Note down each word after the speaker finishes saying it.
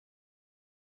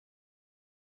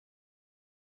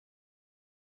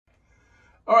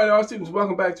All right, all students,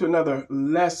 welcome back to another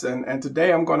lesson. And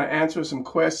today I'm going to answer some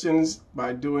questions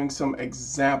by doing some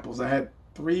examples. I had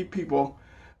 3 people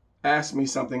ask me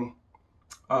something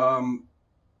um,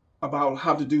 about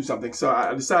how to do something. So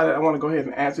I decided I want to go ahead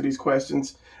and answer these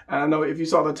questions. And I know if you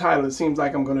saw the title, it seems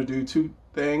like I'm going to do 2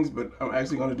 things, but I'm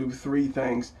actually going to do 3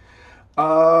 things.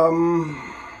 All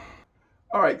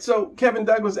right, so Kevin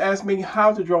Douglas asked me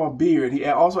how to draw a beard. He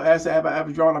also asked have I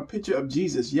ever drawn a picture of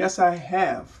Jesus. Yes, I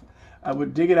have. I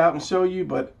would dig it out and show you,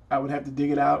 but I would have to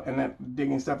dig it out, and that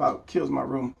digging stuff out kills my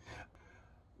room.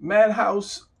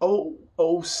 Madhouse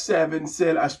 007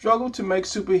 said, I struggle to make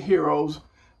superheroes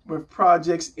with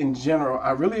projects in general.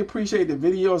 I really appreciate the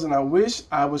videos, and I wish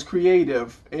I was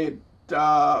creative. It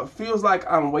feels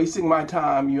like I'm wasting my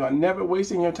time. You are never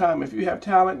wasting your time. If you have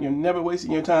talent, you're never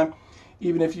wasting your time.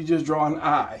 Even if you just draw an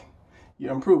eye,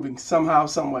 you're improving somehow,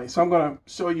 some way. So I'm going to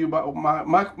show you about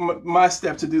my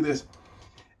step to do this.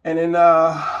 And then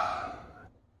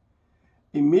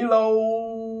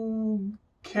Emilio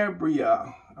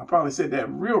Cabria, I probably said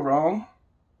that real wrong.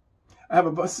 I have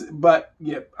a bunch, but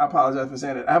yep, I apologize for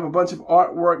saying it. I have a bunch of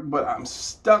artwork, but I'm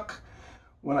stuck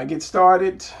when I get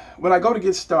started. When I go to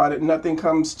get started, nothing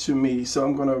comes to me. So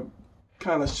I'm going to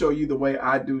kind of show you the way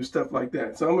I do stuff like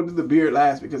that. So I'm gonna do the beard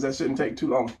last because that shouldn't take too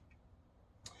long.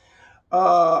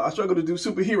 I struggle to do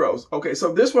superheroes. Okay,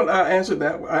 so this one I answered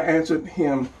that. I answered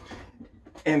him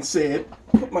and said,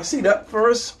 put my seat up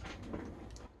first.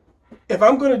 If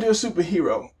I'm gonna do a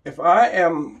superhero, if I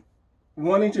am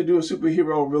wanting to do a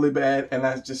superhero really bad and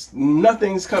I just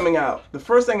nothing's coming out, the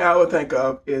first thing I would think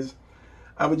of is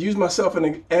I would use myself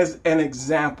as an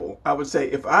example. I would say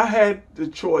if I had the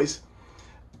choice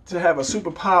to have a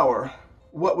superpower,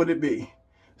 what would it be?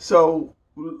 So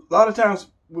a lot of times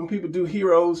when people do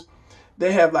heroes,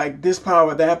 they have like this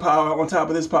power, that power on top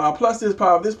of this power, plus this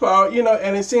power, you know,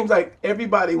 and it seems like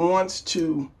everybody wants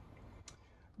to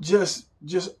just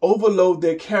overload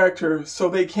their character so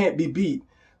they can't be beat.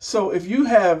 So if you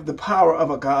have the power of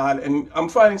a god, and I'm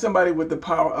fighting somebody with the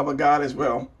power of a god as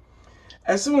well,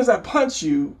 as soon as I punch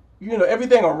you, you know,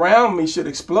 everything around me should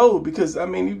explode because, I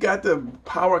mean, you got the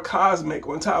power cosmic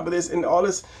on top of this and all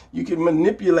this, you can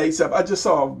manipulate stuff. I just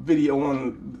saw a video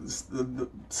on the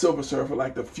Silver Surfer,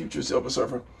 like the future Silver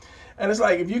Surfer. And it's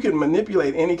like, if you can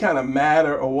manipulate any kind of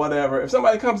matter or whatever, if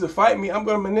somebody comes to fight me, I'm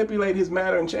going to manipulate his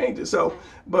matter and change it. So,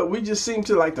 but we just seem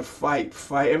to like to fight.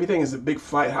 Everything is a big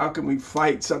fight. How can we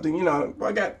fight something? You know, if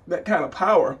I got that kind of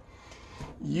power,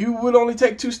 you would only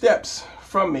take 2 steps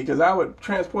from me because I would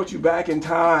transport you back in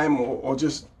time or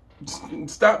just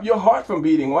stop your heart from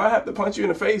beating, or I have to punch you in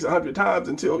the face 100 times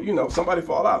until, you know, somebody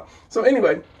fall out. So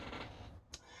anyway,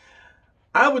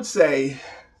 I would say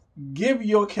give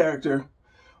your character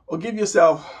or give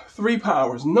yourself 3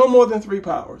 powers, no more than 3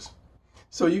 powers.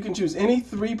 So you can choose any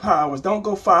 3 powers. Don't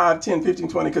go 5, 10, 15,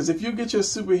 20, because if you get your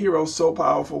superhero so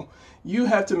powerful, you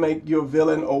have to make your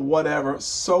villain or whatever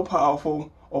so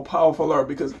powerful or powerfuler,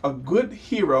 because a good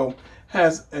hero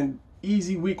has an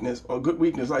easy weakness or good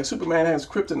weakness. Like Superman has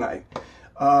kryptonite.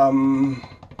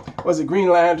 Was it Green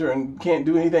Lantern can't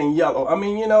do anything yellow? I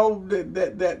mean, you know,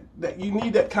 that you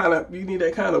need that kind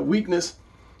of weakness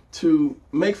to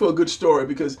make for a good story,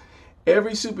 because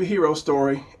every superhero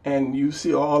story, and you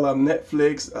see all of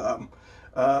Netflix,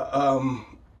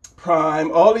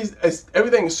 Prime, all these,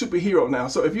 everything is superhero now.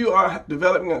 So if you are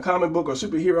developing a comic book or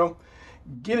superhero,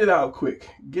 get it out quick.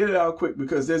 Get it out quick,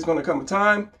 because there's going to come a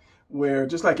time where,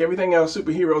 just like everything else,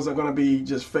 superheroes are going to be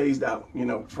just phased out. You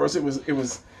know, first it was we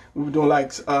were doing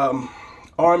like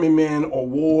army men or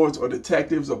wards or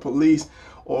detectives or police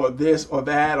or this or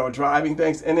that or driving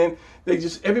things, and then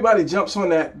everybody jumps on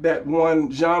that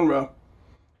one genre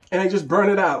and they just burn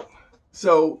it out.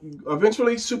 So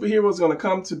eventually superheroes are going to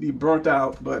come to be burnt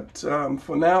out, but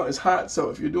for now it's hot. So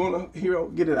if you're doing a hero,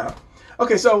 get it out.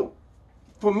 Okay, so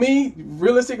for me,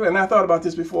 realistically, and I thought about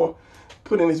this before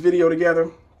putting this video together,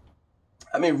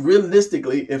 I mean,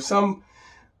 realistically, if some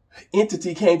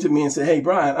entity came to me and said, hey,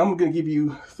 Brian, I'm going to give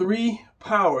you 3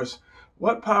 powers,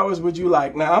 what powers would you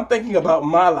like? Now, I'm thinking about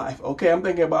my life, okay? I'm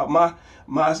thinking about my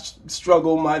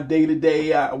struggle, my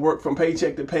day-to-day. I work from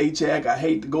paycheck to paycheck. I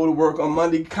hate to go to work on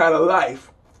Monday kind of life.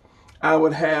 I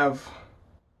would have,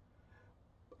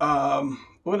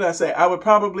 what did I say? I would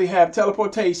probably have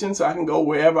teleportation so I can go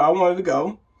wherever I wanted to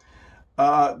go.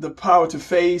 The power to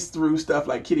phase through stuff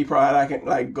like Kitty Pryde. I can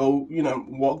like go, you know,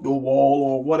 walk through a wall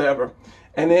or whatever.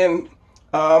 And then,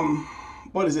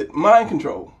 what is it? Mind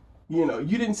control. You know,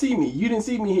 you didn't see me. You didn't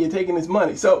see me here taking this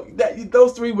money. So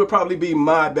those 3 would probably be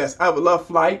my best. I would love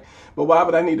flight, but why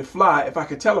would I need to fly if I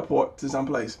could teleport to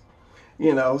someplace?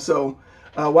 You know, so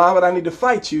why would I need to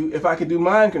fight you if I could do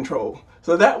mind control?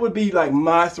 So that would be like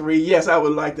my three. Yes, I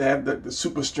would like to have the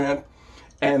super strength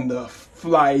and the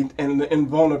flight and the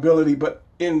invulnerability, but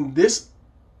in this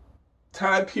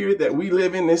time period that we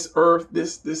live in, this earth,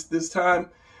 this time,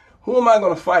 who am I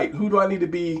going to fight? Who do I need to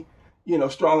be,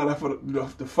 strong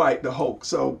enough to fight the Hulk?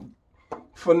 So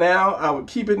for now, I would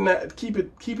keep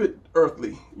it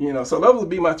earthly, So those would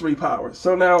be my three powers.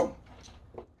 So now,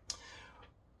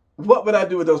 what would I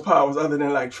do with those powers other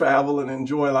than like travel and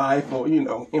enjoy life, or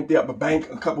empty up a bank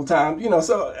a couple times,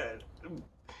 So,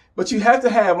 but you have to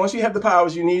have, once you have the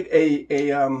powers, you need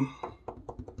a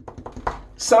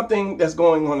something that's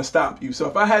going on to stop you. So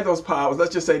if I had those powers,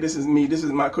 let's just say this is me. This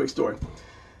is my quick story.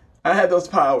 I had those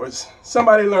powers.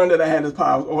 Somebody learned that I had those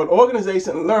powers, or an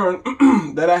organization learned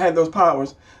that I had those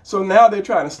powers. So now they're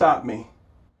trying to stop me.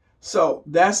 So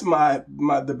that's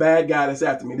the bad guy that's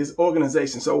after me, this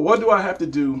organization. So what do I have to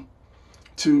do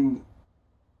to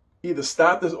either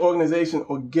stop this organization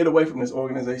or get away from this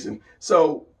organization?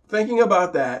 So thinking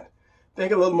about that,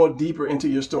 think a little more deeper into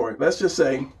your story. Let's just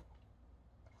say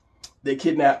they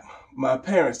kidnap my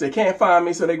parents. They can't find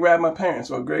me, so they grab my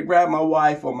parents, or they grab my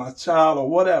wife or my child or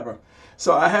whatever.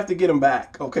 So I have to get them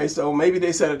back. Okay, so maybe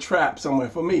they set a trap somewhere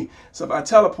for me. So if I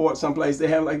teleport someplace, they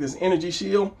have like this energy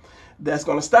shield that's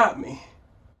going to stop me.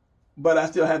 But I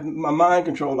still have my mind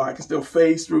control. I can still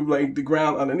phase through like the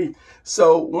ground underneath.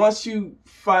 So once you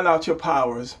find out your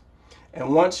powers,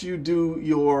 and once you do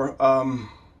your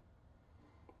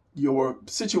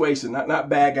situation, not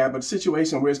bad guy, but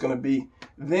situation where it's going to be,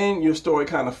 then your story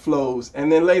kind of flows.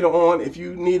 And then later on, if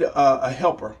you need a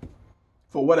helper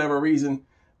for whatever reason,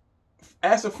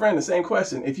 ask a friend the same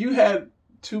question. If you had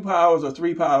 2 powers or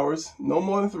 3 powers, no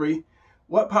more than 3,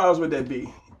 what powers would that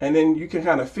be? And then you can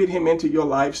kind of fit him into your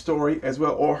life story as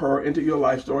well, or her into your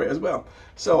life story as well.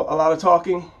 So a lot of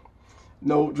talking,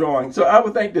 no drawing. So I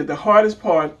would think that the hardest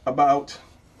part about,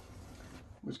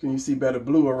 which can you see better,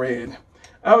 blue or red?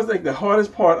 I would think the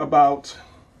hardest part about,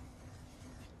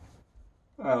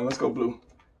 let's go blue,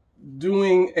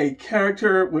 doing a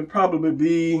character would probably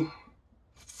be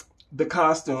the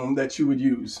costume that you would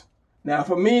use. Now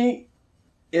for me,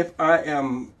 if I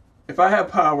have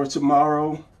powers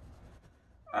tomorrow,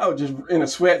 I would just in a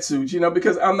sweatsuit,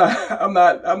 because I'm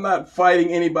not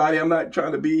fighting anybody. I'm not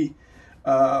trying to be,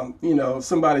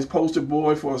 somebody's poster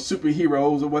boy for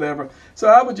superheroes or whatever. So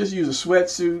I would just use a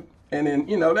sweatsuit, and then,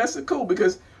 that's cool,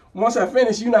 because once I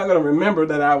finish, you're not going to remember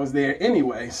that I was there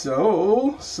anyway.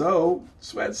 So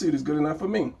sweatsuit is good enough for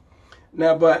me.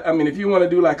 Now, but I mean, if you want to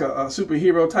do like a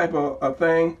superhero type of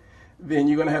thing, then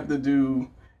you're going to have to do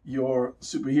your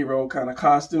superhero kind of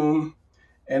costume.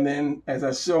 And then, as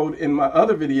I showed in my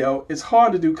other video, it's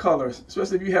hard to do colors,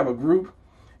 especially if you have a group.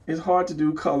 It's hard to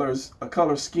do colors, a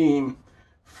color scheme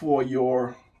for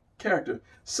your character.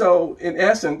 So in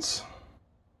essence,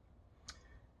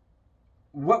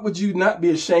 what would you not be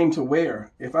ashamed to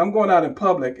wear? If I'm going out in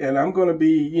public and I'm going to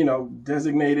be,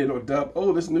 designated or dubbed,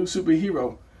 oh, this new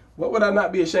superhero, what would I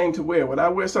not be ashamed to wear? Would I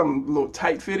wear some little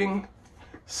tight-fitting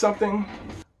something?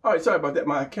 All right, sorry about that.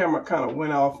 My camera kind of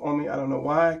went off on me. I don't know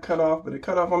why it cut off, but it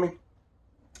cut off on me.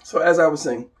 So as I was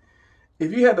saying,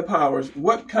 if you had the powers,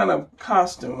 what kind of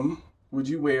costume would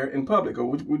you wear in public? Or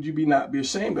would you not be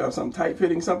ashamed of some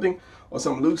tight-fitting something, or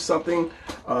some loose something,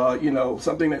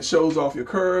 something that shows off your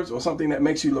curves, or something that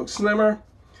makes you look slimmer?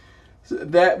 So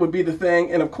that would be the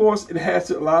thing. And of course,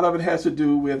 a lot of it has to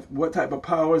do with what type of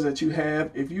powers that you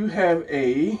have. If you have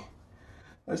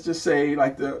let's just say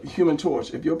like the Human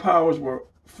Torch, if your powers were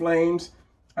flames,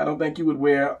 I don't think you would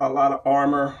wear a lot of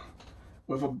armor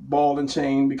with a ball and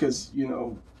chain, because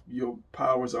your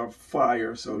powers are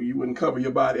fire, so you wouldn't cover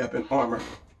your body up in armor.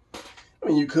 I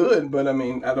mean, you could, but I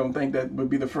mean, I don't think that would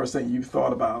be the first thing you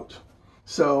thought about.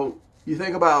 So you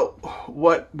think about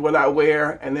what would I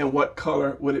wear, and then what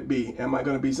color would it be? Am I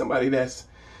going to be somebody that's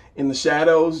in the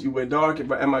shadows? You wear dark.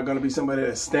 Am I going to be somebody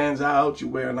that stands out? You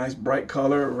wear a nice bright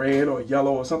color, red or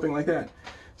yellow or something like that.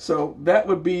 So that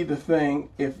would be the thing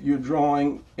if you're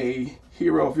drawing a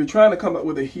hero. If you're trying to come up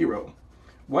with a hero,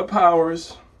 what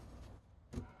powers,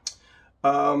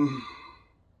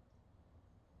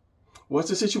 what's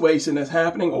the situation that's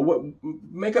happening, or what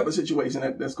make up a situation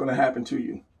that's going to happen to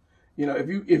you?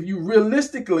 If you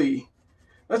realistically,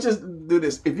 let's just do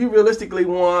this. If you realistically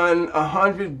won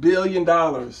 $100 billion,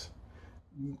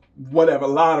 whatever,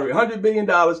 lottery, $100 billion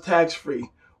tax-free,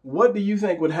 what do you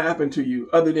think would happen to you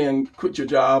other than quit your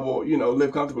job or,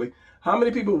 live comfortably? How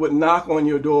many people would knock on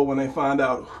your door when they find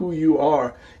out who you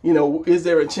are? Is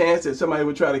there a chance that somebody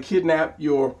would try to kidnap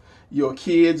your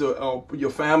kids or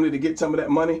your family to get some of that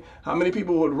money? How many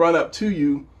people would run up to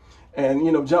you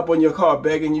and jump on your car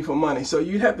begging you for money. So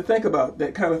you'd have to think about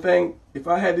that kind of thing. If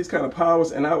I had these kind of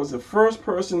powers and I was the first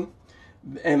person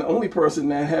and the only person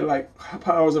that had like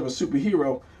powers of a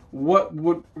superhero, what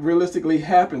would realistically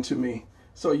happen to me?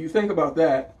 So you think about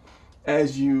that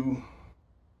as you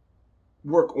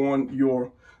work on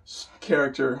your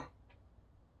character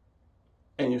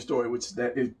and your story, which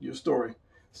that is your story.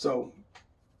 So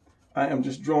I am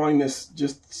just drawing this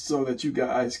just so that you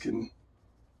guys can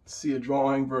see a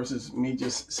drawing versus me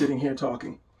just sitting here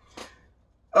talking.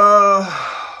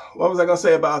 What was I gonna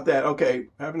say about that? Okay,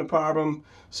 having a problem,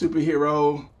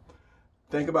 superhero.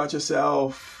 Think about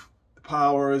yourself, the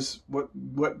powers.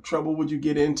 What trouble would you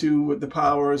get into with the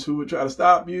powers? Who would try to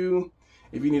stop you?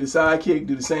 If you need a sidekick,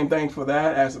 do the same thing for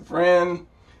that as a friend.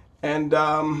 And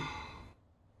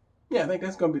yeah, I think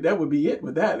that would be it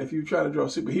with that. If you try to draw a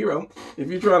superhero, if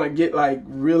you're trying to get like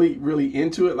really, really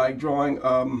into it, like drawing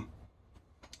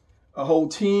a whole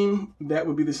team, that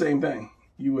would be the same thing.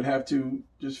 You would have to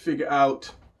just figure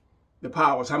out the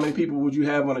powers. How many people would you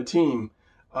have on a team?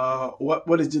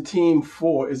 What is the team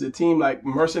for? Is the team like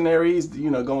mercenaries,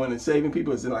 going and saving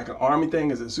people? Is it like an army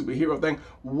thing? Is it a superhero thing?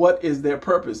 What is their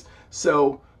purpose?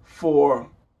 So for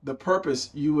the purpose,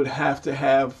 you would have to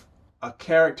have a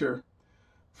character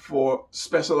for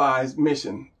specialized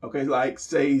mission. Okay, like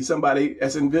say somebody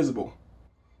that's invisible.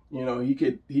 He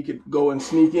could go and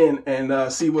sneak in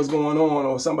and see what's going on,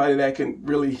 or somebody that can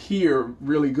really hear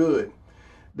really good,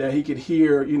 that he could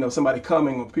hear, somebody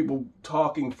coming or people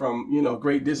talking from,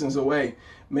 great distance away.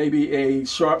 Maybe a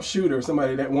sharpshooter,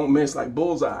 somebody that won't miss, like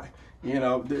bullseye,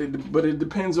 but it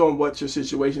depends on what your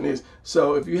situation is.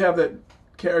 So if you have that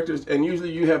characters, and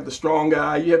usually you have the strong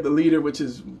guy, you have the leader, which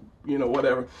is,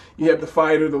 whatever. You have the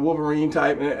fighter, the Wolverine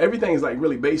type, and everything is like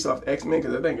really based off X-Men,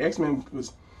 because I think X-Men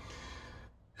was,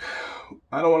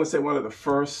 I don't want to say one of the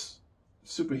first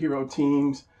superhero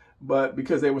teams, but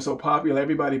because they were so popular,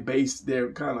 everybody based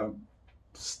their kind of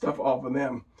stuff off of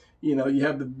them. You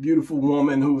have the beautiful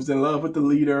woman who's in love with the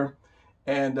leader,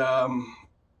 and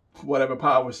whatever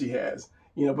power she has.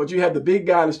 But you have the big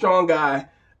guy, the strong guy,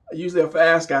 usually a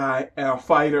fast guy, and a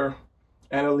fighter,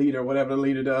 and a leader, whatever the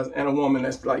leader does, and a woman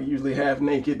that's like usually half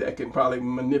naked that can probably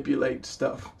manipulate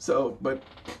stuff. So, but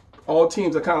all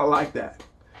teams are kind of like that.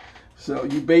 So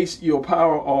you base your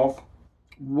power off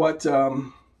what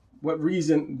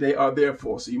reason they are there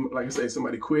for. So you, like I say,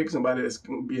 somebody quick, somebody that's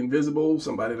going to be invisible,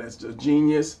 somebody that's a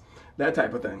genius, that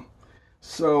type of thing.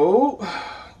 So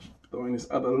throwing this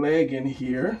other leg in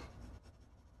here.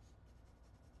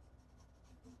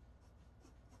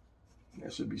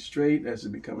 That should be straight. That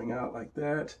should be coming out like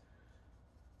that.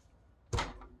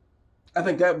 I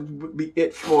think that would be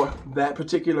it for that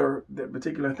particular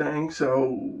thing.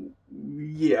 So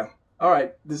yeah. All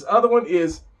right. This other one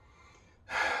is,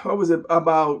 what was it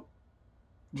about?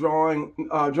 Drawing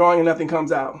and nothing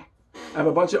comes out. I have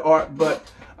a bunch of art, but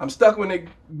I'm stuck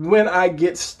when I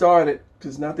get started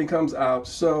because nothing comes out.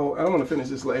 So I don't want to finish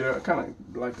this later. I kind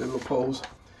of like that little pose.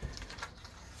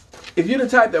 If you're the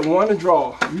type that want to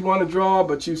draw,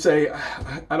 but you say,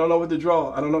 I don't know what to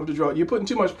draw. I don't know what to draw. You're putting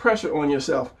too much pressure on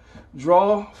yourself.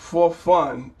 Draw for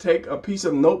fun. Take a piece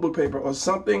of notebook paper or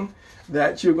something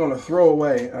that you're going to throw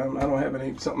away. I don't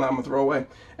have something I'm going to throw away.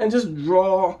 And just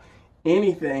draw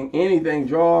anything.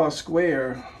 Draw a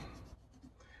square.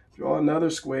 Draw another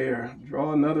square.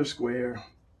 Draw another square.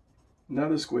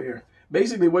 Another square.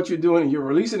 Basically what you're doing, you're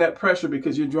releasing that pressure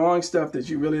because you're drawing stuff that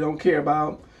you really don't care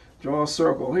about. Draw a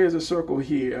circle. Here's a circle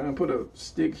here. I'm going to put a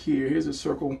stick here. Here's a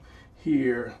circle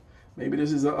here. Maybe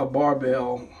this is a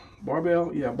barbell.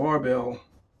 Barbell? Yeah, barbell.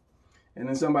 And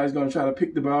then somebody's going to try to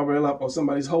pick the barbell up, or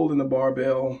somebody's holding the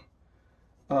barbell.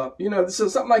 So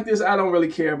something like this I don't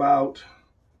really care about.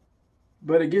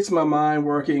 But it gets my mind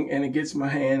working and it gets my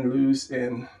hand loose,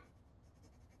 and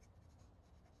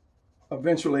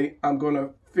eventually I'm going to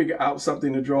figure out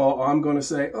something to draw, or I'm going to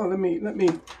say, oh, let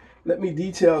me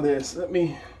detail this. Let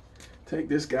me take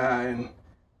this guy and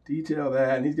detail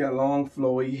that, and he's got long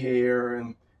flowy hair,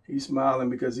 and he's smiling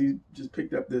because he just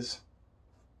picked up this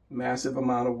massive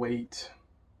amount of weight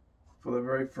for the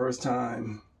very first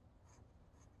time.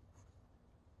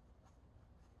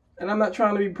 And I'm not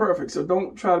trying to be perfect, so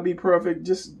don't try to be perfect.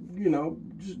 Just,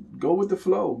 just go with the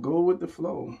flow. Go with the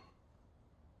flow.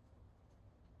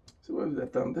 So what is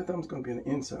that thumb? That thumb's going to be on the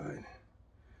inside.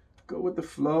 Go with the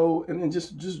flow, and then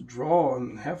just draw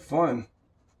and have fun.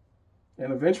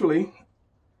 And eventually,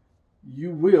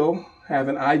 you will have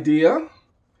an idea.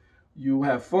 You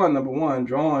have fun, number one,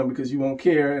 drawing, because you won't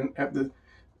care. And after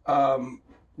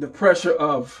the pressure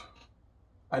of,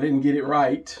 I didn't get it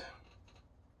right.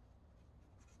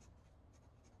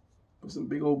 Put some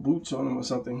big old boots on them or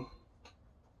something.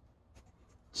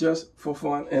 just for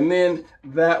fun. And then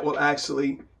that will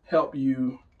actually help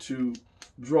you to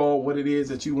draw what it is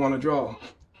that you want to draw.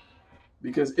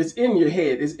 Because it's in your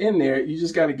head, it's in there. You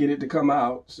just got to get it to come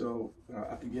out. So,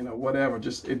 you know, whatever.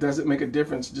 Just, it doesn't make a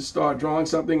difference. Just start drawing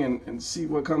something and see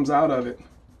what comes out of it.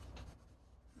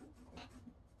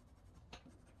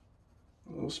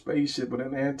 A little spaceship with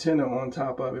an antenna on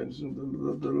top of it.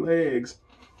 The legs.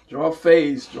 Draw a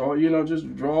face. Draw, you know,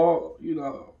 just draw, you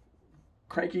know,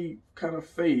 cranky kind of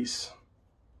face.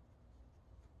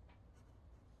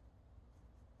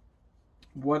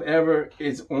 Whatever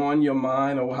is on your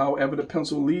mind or however the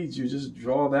pencil leads you, just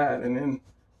draw that and then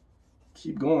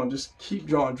keep going. Just keep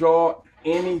drawing. Draw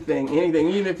anything.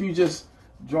 Even if you just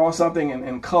draw something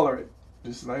and color it.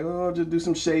 Just like, oh, just do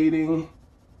some shading.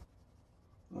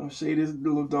 Oh, shade is a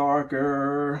little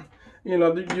darker. You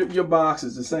know, your box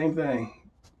is the same thing.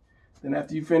 Then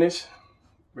after you finish,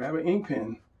 grab an ink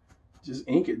pen. Just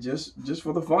ink it just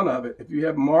for the fun of it. If you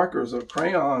have markers or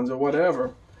crayons or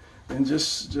whatever, and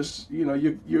just you know,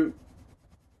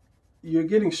 you're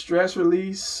getting stress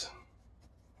release.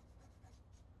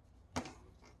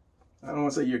 I don't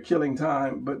want to say you're killing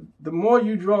time, but the more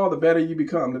you draw, the better you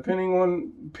become. Depending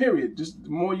on, period. Just the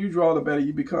more you draw, the better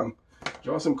you become.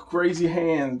 Draw some crazy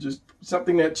hand, just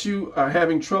something that you are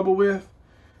having trouble with.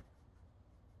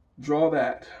 Draw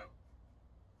that.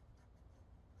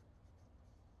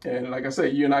 And like I say,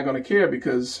 you're not going to care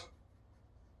because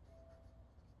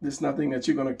there's nothing that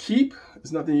you're going to keep.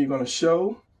 There's nothing you're going to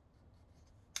show.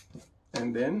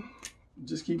 And then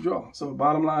just keep drawing. So the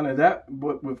bottom line of that,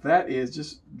 with that is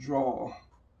just draw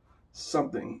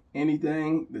something.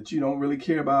 Anything that you don't really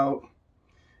care about.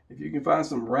 If you can find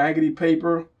some raggedy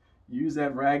paper, use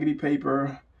that raggedy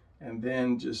paper and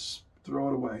then just throw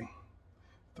it away.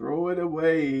 Throw it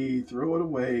away. Throw it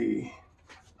away.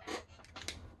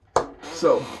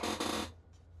 So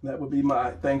that would be my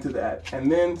thing to that.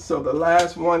 And then, so the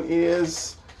last one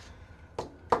is,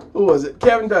 who was it?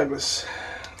 Kevin Douglas.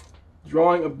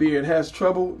 Drawing a beard. Has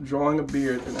trouble drawing a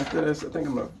beard. And after this, I think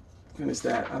I'm going to finish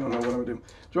that. I don't know what I'm going to do.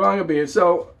 Drawing a beard.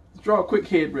 So draw a quick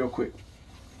head real quick.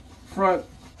 Front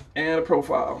and a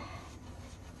profile.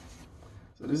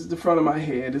 So this is the front of my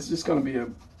head. It's just going to be a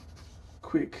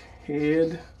quick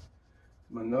head.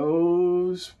 My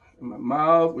nose and my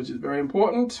mouth, which is very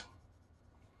important.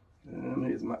 And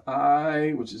here's my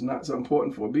eye, which is not so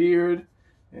important for a beard.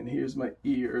 And here's my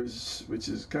ears, which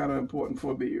is kind of important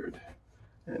for a beard.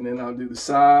 And then I'll do the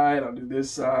side. I'll do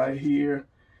this side here.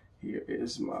 Here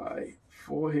is my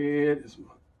forehead. Is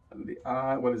the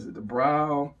eye. What is it? The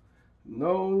brow,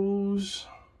 nose.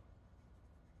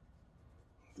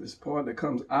 This part that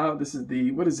comes out. This is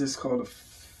the, what is this called? A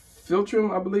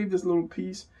philtrum, I believe. This little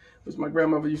piece, which my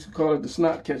grandmother used to call it the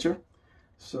snot catcher.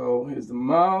 So here's the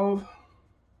mouth.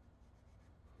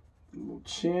 Little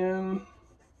chin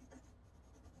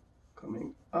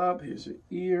coming up. Here's your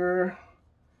ear,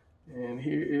 and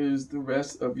here is the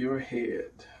rest of your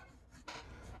head.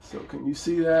 So can you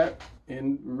see that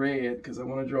in red? Because I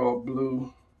want to draw a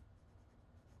blue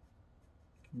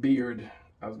beard.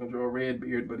 I was going to draw a red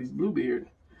beard, but he's blue beard.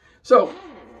 So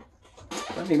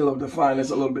I need to define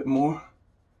this a little bit more.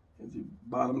 Here's your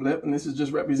bottom lip, and this is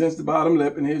just represents the bottom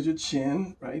lip, and here's your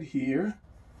chin right here.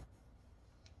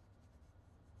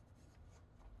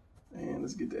 And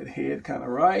let's get that head kind of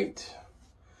right.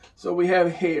 So we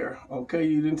have hair. Okay,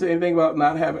 you didn't say anything about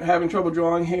not having trouble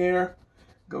drawing hair.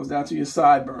 Goes down to your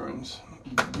sideburns.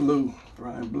 Blue,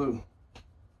 Brian, blue.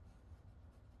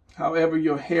 However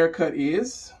your haircut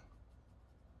is,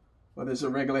 whether it's a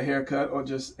regular haircut or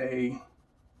just a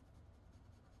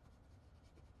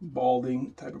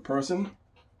balding type of person.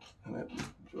 And I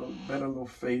draw a better little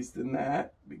face than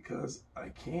that because I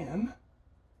can.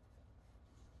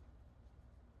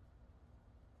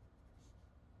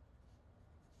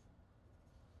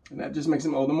 And that just makes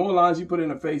them old. The more lines you put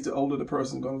in a face, the older the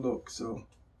person's going to look. So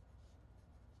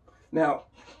now,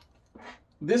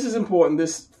 this is important.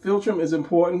 This philtrum is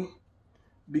important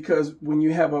because when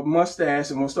you have a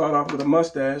mustache, and we'll start off with a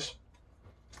mustache,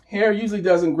 hair usually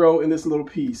doesn't grow in this little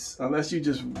piece unless you're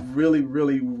just really,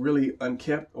 really, really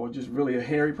unkept or just really a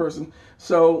hairy person.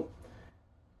 So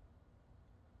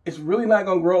it's really not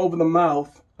going to grow over the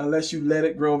mouth unless you let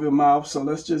it grow over your mouth. So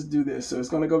let's just do this. So it's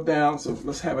going to go down. So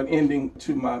let's have an ending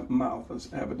to my mouth. Let's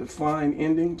have a defined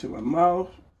ending to my mouth.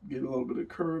 Get a little bit of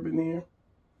curve in here.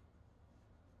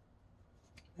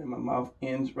 And my mouth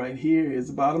ends right here. Here's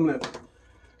the bottom lip.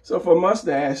 So for a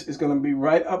mustache, it's going to be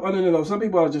right up under the nose. Some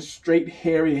people are just straight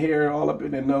hairy hair all up in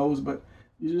their nose, but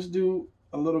you just do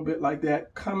a little bit like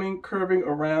that, curving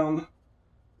around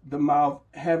the mouth,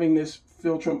 having this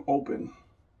philtrum open.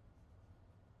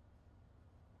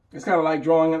 It's kind of like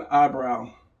drawing an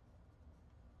eyebrow.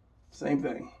 Same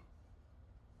thing.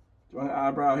 Drawing an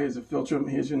eyebrow, here's a filter,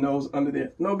 here's your nose under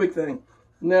there. No big thing.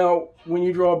 Now, when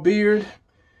you draw a beard,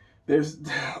 there's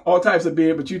all types of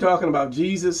beard, but you're talking about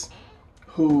Jesus,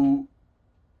 who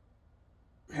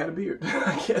had a beard.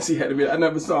 I guess he had a beard. I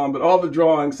never saw him, but all the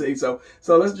drawings say so.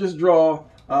 So let's just draw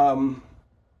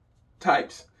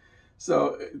types.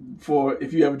 So for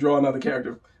if you ever draw another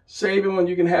character, shaving one,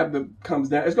 you can have the comes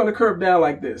down. It's going to curve down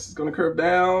like this. It's going to curve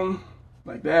down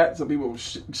like that. Some people will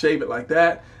shave it like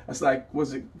that. That's like,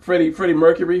 was it Freddie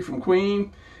Mercury from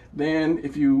Queen? Then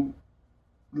if you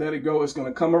let it go, it's going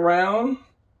to come around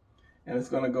and it's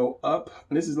going to go up.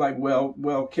 And this is like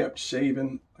well kept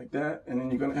shaven like that. And then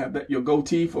you're going to have that your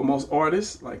goatee for most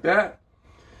artists like that.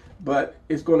 But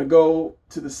it's going to go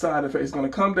to the side of the face. It's going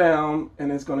to come down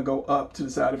and it's going to go up to the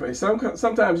side of the face.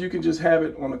 Sometimes you can just have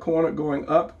it on the corner going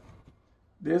up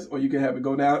this, or you can have it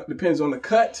go down. It depends on the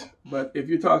cut. But if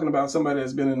you're talking about somebody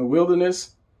that's been in the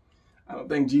wilderness, I don't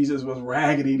think Jesus was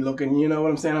raggedy looking. You know what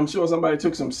I'm saying? I'm sure somebody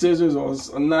took some scissors or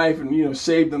a knife and, you know,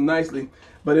 shaved them nicely.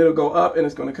 But it'll go up and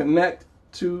it's going to connect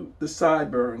to the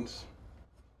sideburns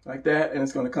like that. And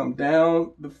it's going to come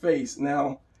down the face.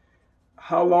 Now,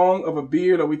 how long of a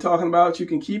beard are we talking about? You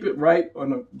can keep it right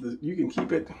on you can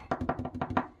keep it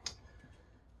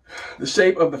the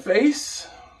shape of the face.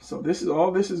 So this is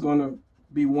all. This is going to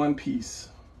be one piece.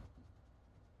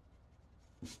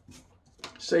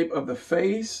 Shape of the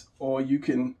face, or you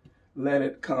can let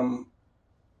it come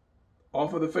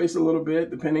off of the face a little bit,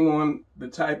 depending on the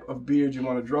type of beard you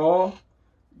want to draw.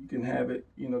 You can have it,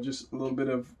 you know, just a little bit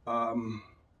of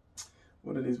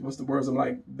what it is, what's the words? I'm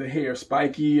like the hair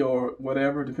spiky or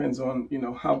whatever. Depends on, you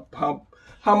know, how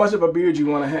much of a beard you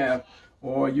want to have.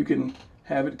 Or you can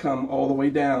have it come all the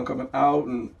way down, coming out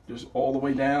and just all the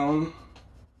way down,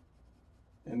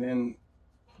 and then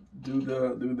do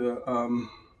the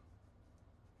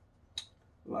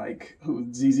like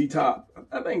who ZZ Top.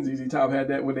 I think ZZ Top had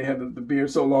that where they had the beard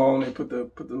so long they put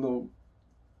the little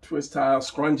twist tile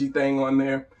scrungy thing on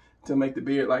there to make the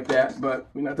beard like that. But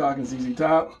we're not talking ZZ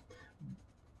Top.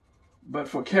 But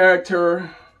for character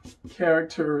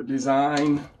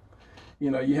design,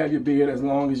 you know, you have your beard as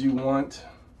long as you want.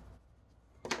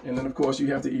 And then, of course, you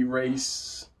have to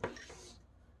erase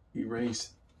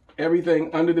everything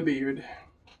under the beard.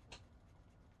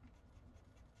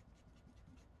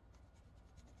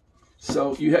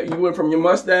 So you went from your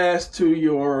mustache to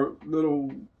your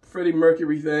little Freddie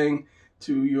Mercury thing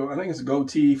to your, I think it's a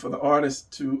goatee for the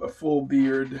artist, to a full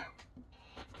beard.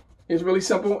 It's really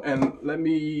simple, and let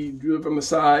me do it from the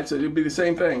side, so it'll be the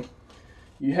same thing.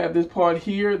 You have this part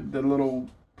here, the little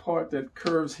part that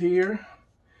curves here.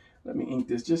 Let me ink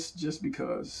this just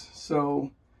because. So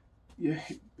yeah,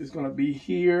 it's going to be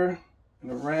here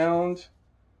and around,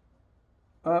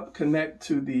 up, connect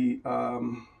to the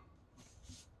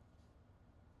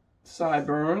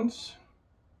sideburns.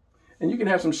 And you can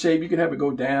have some shape. You can have it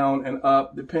go down and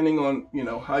up, depending on, you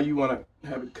know, how you want to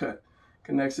have it cut.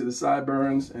 Connects to the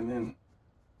sideburns and then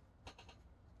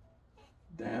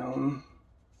down.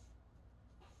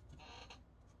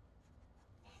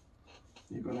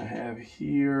 You're gonna have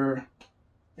here,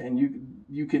 and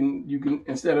you can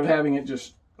instead of having it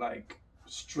just like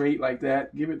straight like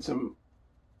that, give it some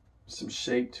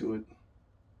shape to it.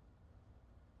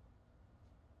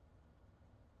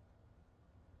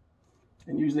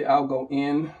 And usually I'll go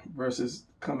in versus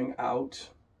coming out.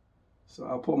 So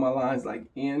I'll pull my lines like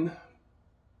in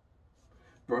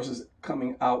versus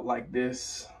coming out like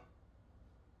this.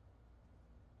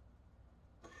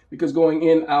 Because going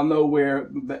in, I'll know where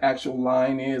the actual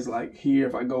line is. Like here,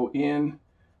 if I go in,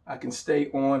 I can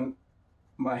stay on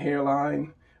my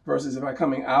hairline. Versus if I'm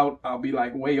coming out, I'll be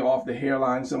like way off the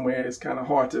hairline somewhere. It's kind of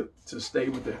hard to stay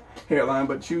with the hairline,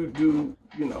 but you do,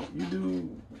 you know, you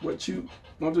do what you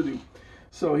want to do.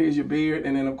 So here's your beard,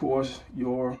 and then of course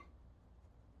your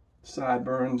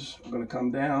sideburns are going to come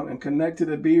down and connect to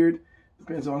the beard.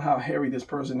 Depends on how hairy this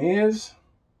person is.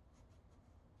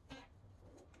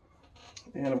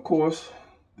 And of course,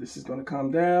 this is going to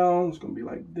come down. It's going to be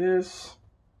like this.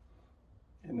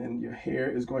 And then your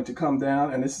hair is going to come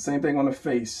down. And it's the same thing on the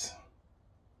face.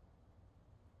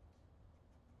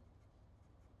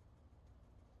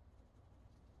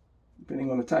 Depending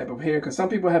on the type of hair. Because some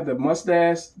people have the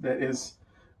mustache that is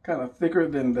kind of thicker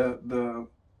than that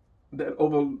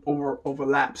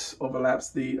overlaps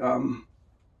the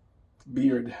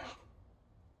beard.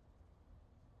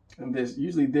 And this,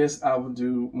 usually this, I would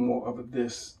do more of a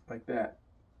this, like that,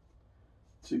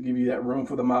 to give you that room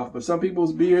for the mouth. But some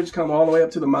people's beards come all the way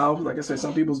up to the mouth. Like I said,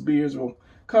 some people's beards will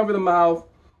cover the mouth.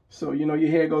 So, you know,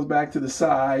 your hair goes back to the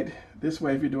side. This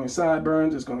way, if you're doing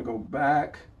sideburns, it's going to go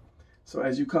back. So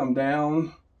as you come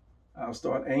down, I'll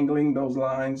start angling those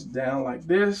lines down like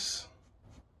this.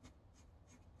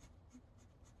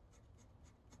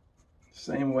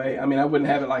 Same way. I mean, I wouldn't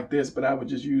have it like this, but I would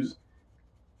just use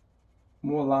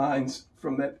more lines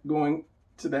from that going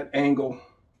to that angle.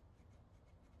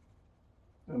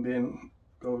 And then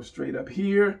go straight up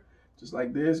here, just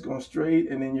like this, going straight,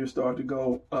 and then you start to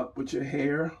go up with your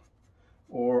hair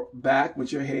or back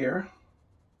with your hair.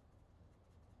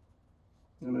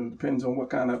 And it depends on what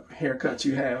kind of haircuts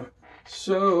you have.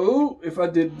 So if I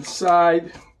did the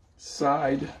side,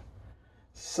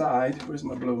 where's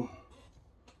my blue?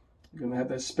 You're gonna have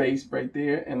that space right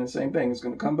there, and the same thing, it's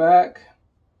gonna come back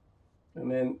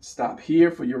and then stop here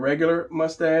for your regular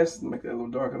mustache. Make that a little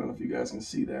darker. I don't know if you guys can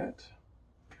see that.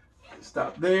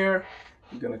 Stop there.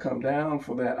 You're gonna come down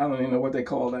for that. I don't even know what they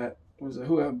call that. Was it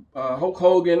who? Hulk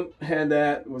Hogan had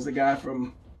that. Was the guy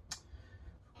from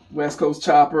West Coast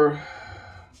Chopper?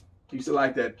 Used to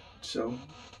like that show.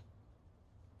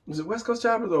 Was it West Coast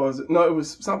Choppers or was it? No, it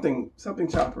was something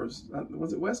Choppers.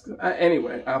 Was it West Coast?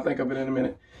 Anyway, I'll think of it in a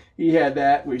minute. He had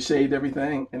that where he shaved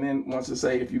everything, and then wants to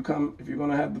say if you're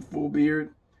gonna have the full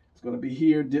beard, it's gonna be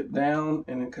here, dip down,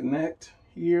 and then connect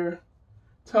here.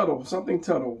 Tuttle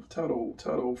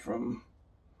from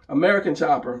American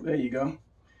Chopper. There you go.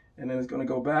 And then it's gonna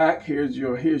go back. Here's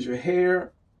your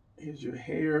hair. Here's your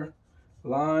hair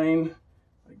line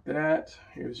like that.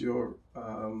 Here's your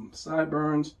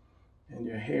sideburns. And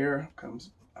your hair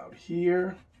comes out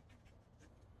here.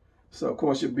 So of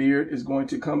course your beard is going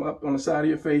to come up on the side of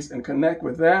your face and connect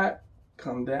with that,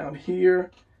 come down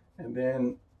here, and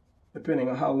then depending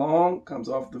on how long, comes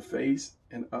off the face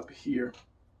and up here.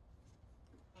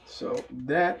 So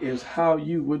that is how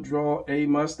you would draw a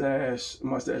mustache,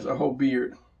 a whole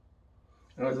beard.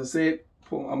 And as I said,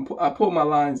 I pull my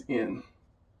lines in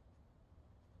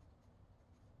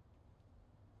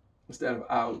instead of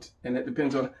out, and that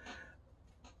depends on,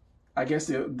 I guess,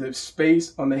 the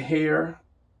space on the hair,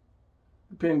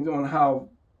 depending on how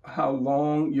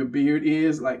long your beard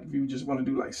is. Like if you just want to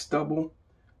do like stubble,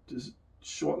 just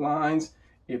short lines.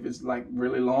 If it's like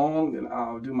really long, then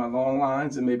I'll do my long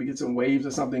lines and maybe get some waves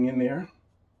or something in there.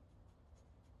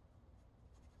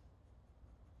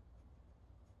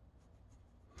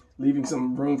 Leaving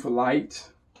some room for light.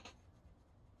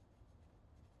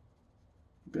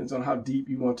 Depends on how deep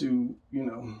you want to,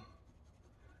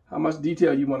 how much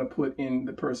detail you want to put in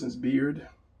the person's beard.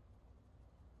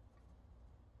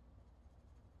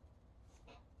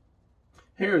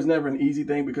 Hair is never an easy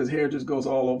thing because hair just goes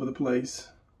all over the place.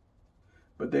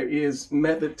 But there is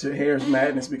method to hair's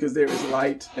madness because there is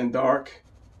light and dark,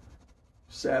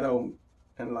 shadow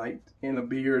and light in a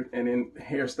beard and in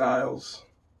hairstyles.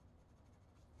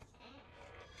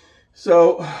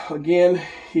 So again,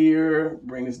 here,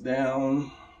 bring this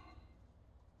down.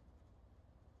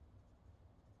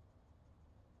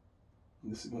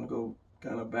 This is going to go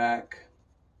kind of back,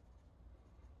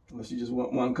 unless you just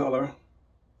want one color.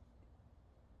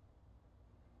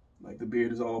 Like the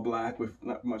beard is all black with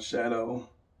not much shadow.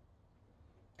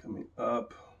 Coming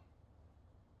up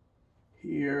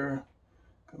here,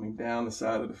 coming down the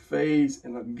side of the face.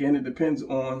 And again, it depends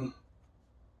on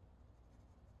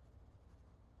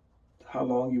how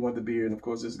long you want the beard. And of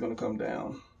course, this is going to come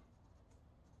down.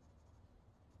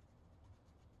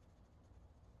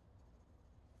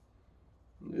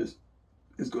 This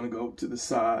is going to go to the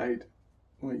side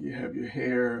where you have your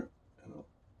hair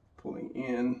pulling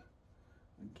in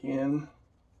again.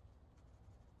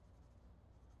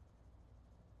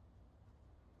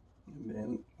 And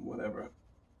then whatever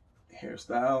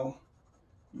hairstyle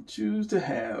you choose to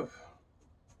have.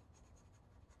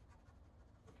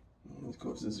 And of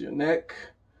course, this is your neck.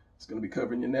 It's going to be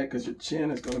covering your neck because your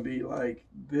chin is going to be like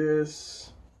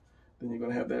this. Then you're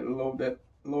going to have that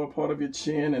lower part of your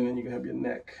chin, and then you can have your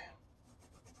neck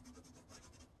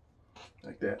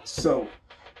like that. So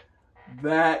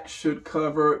that should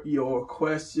cover your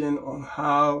question on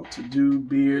how to do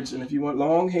beards. And if you want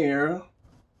long hair,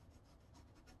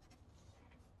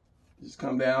 just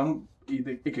come down.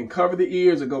 Either it can cover the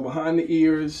ears or go behind the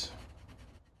ears.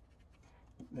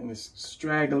 And it's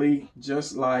straggly,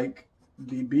 just like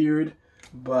the beard,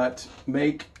 but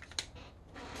make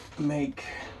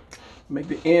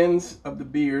the ends of the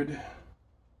beard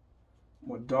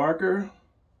more darker.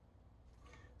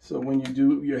 So when you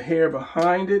do your hair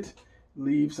behind it,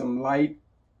 leave some light.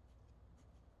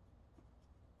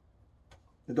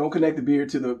 Don't connect the beard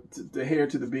to the hair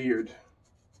to the beard,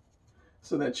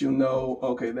 so that you know,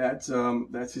 okay, that's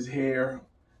his hair,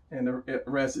 and the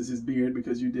rest is his beard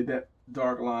because you did that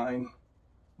dark line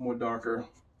more darker.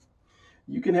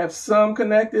 You can have some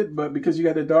connected, but because you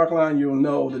got the dark line, you'll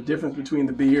know the difference between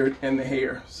the beard and the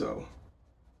hair. So,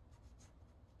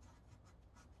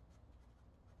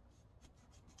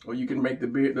 or you can make the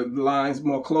lines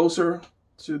more closer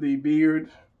to the beard,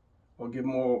 or give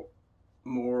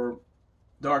more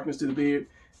darkness to the beard,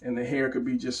 and the hair could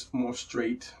be just more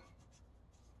straight.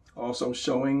 Also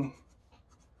showing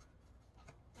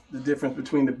the difference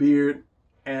between the beard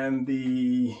and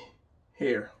the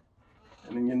hair.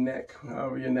 And then your neck,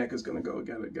 however your neck is gonna go,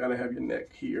 gotta have your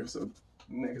neck here. So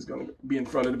the neck is gonna be in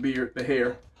front of the beard, the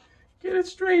hair. Get it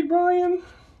straight, Brian.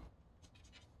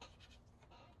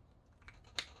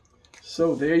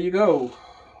 So there you go.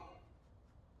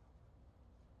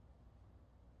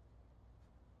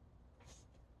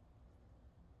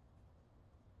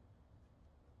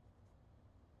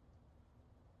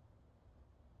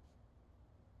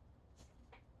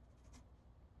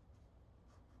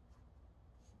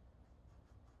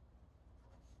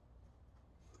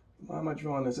 Why am I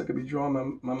drawing this? I could be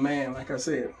drawing my man, like I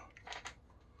said.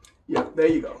 Yeah, there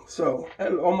you go. So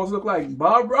that almost looked like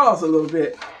Bob Ross a little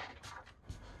bit.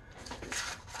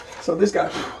 So this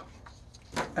guy,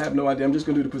 I have no idea. I'm just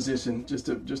gonna do the position just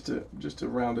to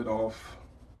round it off.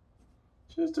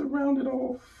 Just to round it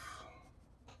off.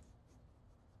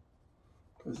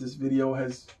 Because this video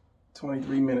has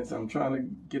 23 minutes. I'm trying to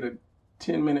get a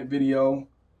 10-minute video,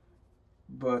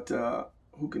 but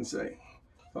who can say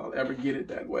if I'll ever get it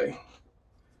that way.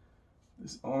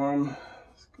 This arm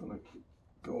is gonna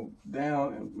go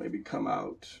down and maybe come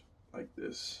out like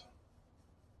this,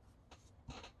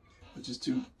 which is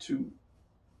too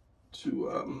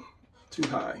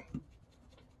high.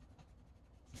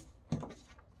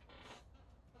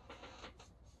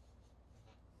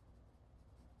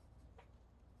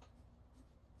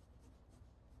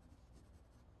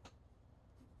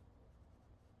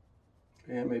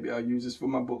 And maybe I'll use this for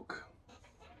my book.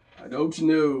 I don't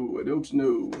know.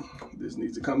 This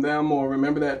needs to come down more.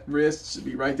 Remember that wrist should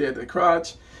be right there at the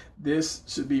crotch. This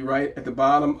should be right at the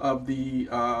bottom of the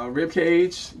rib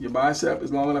cage. Your bicep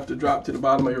is long enough to drop to the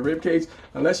bottom of your rib cage,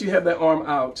 unless you have that arm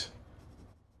out.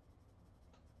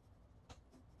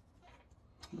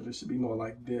 But it should be more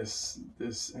like this,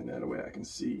 and that way I can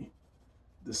see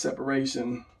the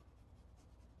separation.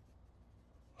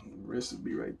 The wrist would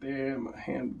be right there. My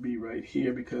hand would be right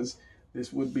here because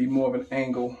this would be more of an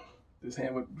angle. This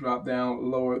hand would drop down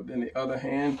lower than the other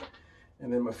hand.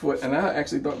 And then my foot, and I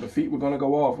actually thought the feet were going to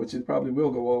go off, which it probably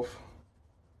will go off.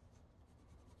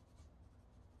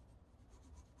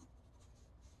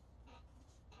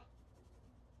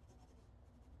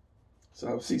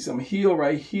 So I see some heel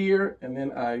right here, and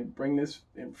then I bring this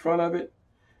in front of it.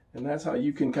 And that's how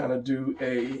you can kind of do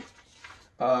a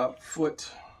foot,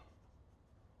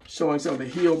 showing some of the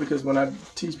heel, because when I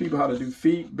teach people how to do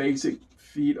feet, basic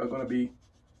feet are going to be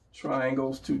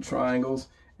triangles, 2 triangles,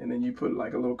 and then you put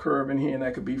like a little curve in here, and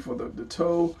that could be for the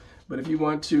toe. But if you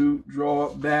want to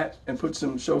draw that and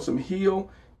show some heel,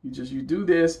 you do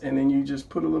this, and then you just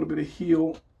put a little bit of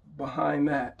heel behind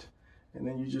that, and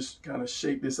then you just kind of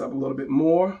shape this up a little bit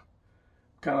more,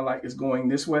 kind of like it's going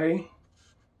this way,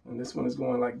 and this one is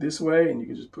going like this way, and you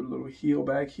can just put a little heel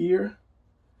back here,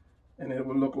 and it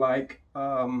would look like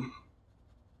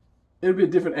it'll be a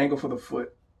different angle for the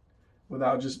foot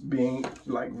without just being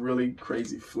like really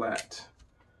crazy flat.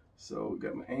 So we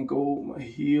got my ankle, my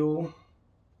heel,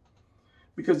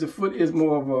 because the foot is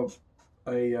more of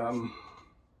a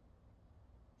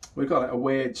what do you call it, a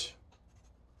wedge,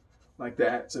 like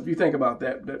that. So if you think about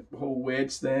that whole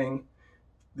wedge thing,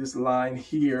 this line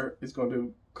here is going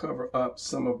to cover up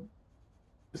it's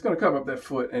going to cover up that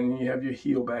foot, and you have your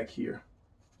heel back here.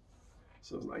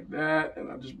 So it's like that, and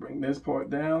I'll just bring this part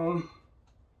down,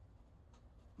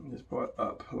 and this part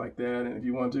up like that. And if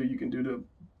you want to, you can do the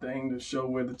thing to show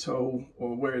where the toe,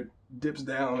 or where it dips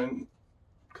down and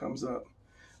comes up.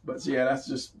 But yeah, that's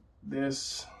just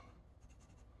this,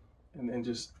 and then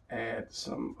just add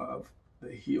some of the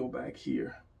heel back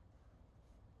here.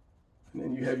 And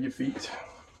then you have your feet,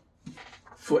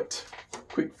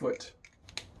 quick foot.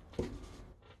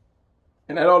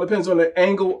 And that all depends on the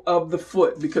angle of the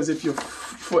foot, because if your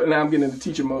foot, and now I'm getting into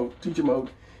teacher mode,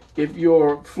 if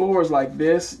your floor is like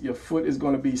this, your foot is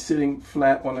going to be sitting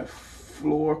flat on the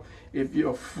floor. If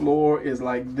your floor is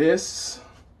like this,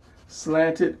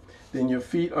 slanted, then your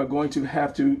feet are going to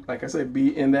have to, like I said,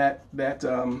 be in that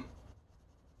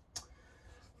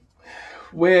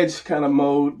wedge kind of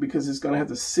mode, because it's going to have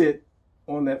to sit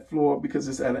on that floor because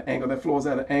it's at an angle. That floor is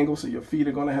at an angle, so your feet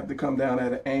are going to have to come down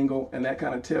at an angle, and that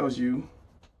kind of tells you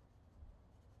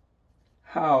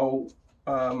how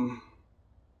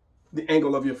the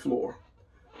angle of your floor.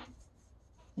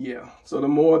 yeah, so the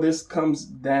more this comes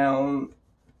down,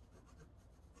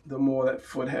 the more that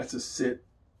foot has to sit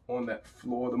on that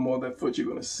floor, the more that foot you're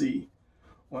going to see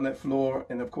on that floor.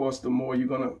 And of course, the more you're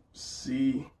going to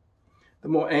see, the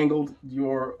more angled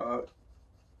your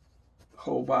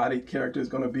whole body character is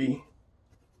going to be.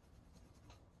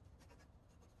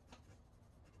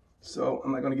 So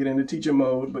I'm not going to get into teacher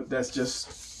mode, but that's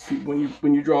just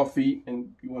when you draw feet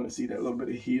and you want to see that little bit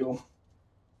of heel.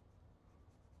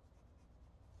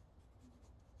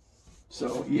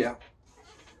 So yeah,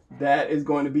 that is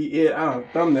going to be it.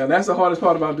 Thumbnail. That's the hardest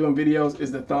part about doing videos,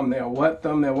 is the thumbnail. What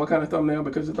thumbnail? What kind of thumbnail?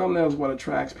 Because the thumbnail is what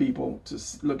attracts people to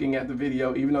looking at the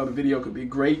video, even though the video could be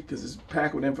great because it's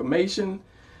packed with information.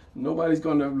 Nobody's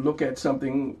going to look at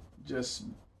something just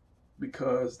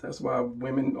because. That's why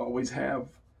women always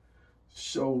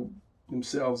show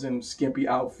themselves in skimpy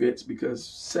outfits, because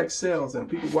sex sells and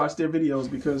people watch their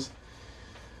videos because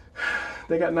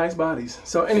they got nice bodies.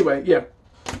 So anyway, yeah.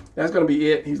 That's going to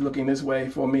be it. He's looking this way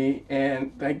for me.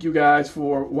 And thank you guys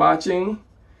for watching.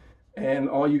 And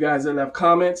all you guys that left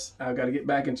comments, I've got to get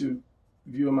back into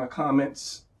viewing my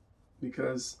comments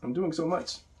because I'm doing so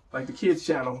much. Like the kids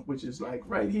channel, which is like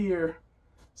right here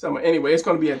somewhere. Anyway, it's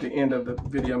going to be at the end of the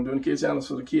video. I'm doing the kids channel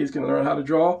so the kids can learn how to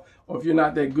draw. Or if you're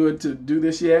not that good to do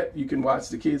this yet, you can watch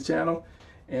the kids channel.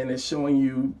 And it's showing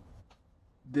you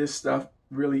this stuff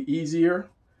really easier,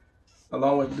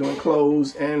 along with doing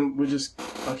clothes, and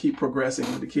I'll keep progressing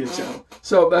with the kids channel.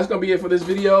 So that's gonna be it for this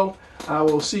video. I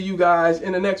will see you guys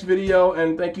in the next video,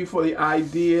 and thank you for the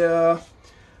idea.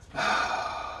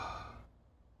 I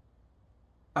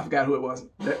forgot who it was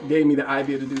that gave me the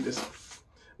idea to do this.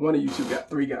 One of you two,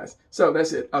 three guys. So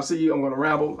that's it. I'll see you. I'm gonna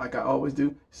ramble like I always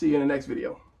do. See you in the next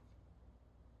video.